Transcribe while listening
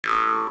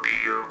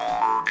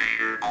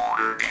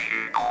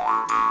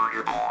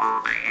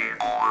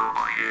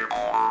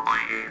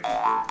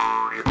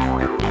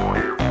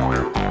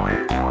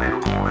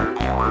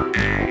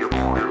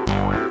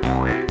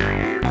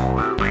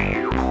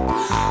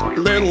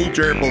Little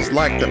gerbils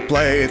like to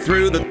play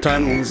through the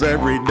tunnels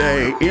every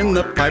day, in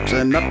the pipes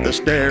and up the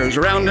stairs,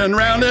 round and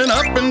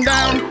up and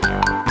down.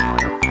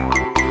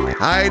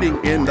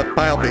 Hiding in the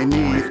pile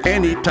beneath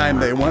anytime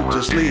they want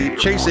to sleep,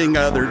 chasing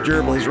other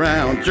gerbils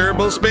round,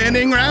 gerbils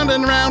spinning round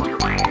and round.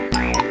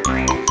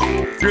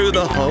 Through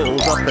the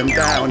holes, up and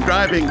down,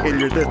 driving in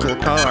your little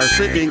car,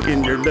 sitting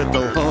in your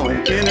little home,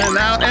 in and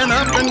out and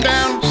up and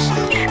down.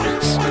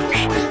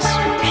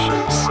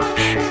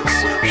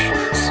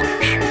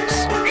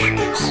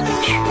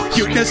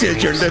 Cuteness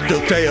is your little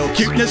tail,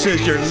 cuteness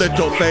is your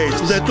little face.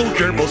 Little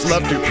gerbils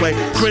love to play,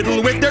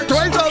 twiddle with their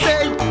toys all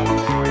day.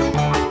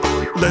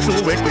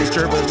 Little wiggly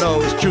gerbil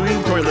nose,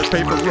 chewing toilet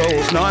paper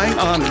rolls, gnawing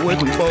on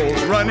wooden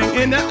bowls, running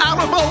in and out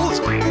of holes.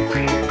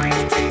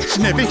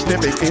 Sniffing,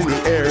 sniffing in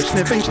the air,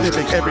 sniffing,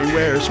 sniffing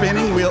everywhere,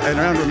 spinning wheel and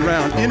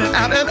round, in and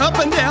out and up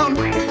and down.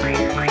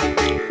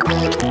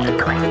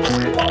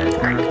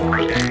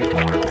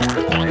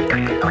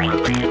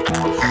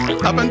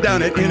 Up and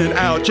down and in and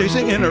out,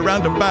 chasing in a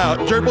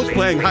roundabout, gerbils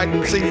playing hide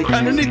and seek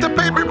underneath the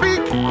paper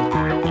beak.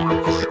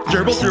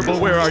 Gerbil, gerbil,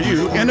 where are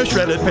you? In a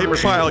shredded paper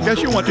pile, guess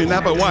you want to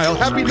nap a while,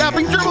 happy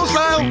napping gerbil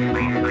style.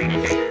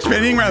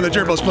 Spinning round the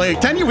gerbils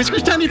playing tiny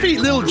whiskers, tiny feet,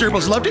 little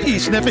gerbils love to eat,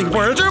 sniffing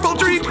for a gerbil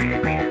treat.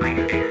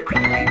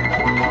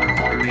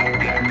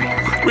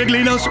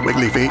 Wiggly nose,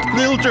 wiggly feet,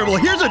 little gerbil,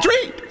 here's a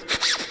treat.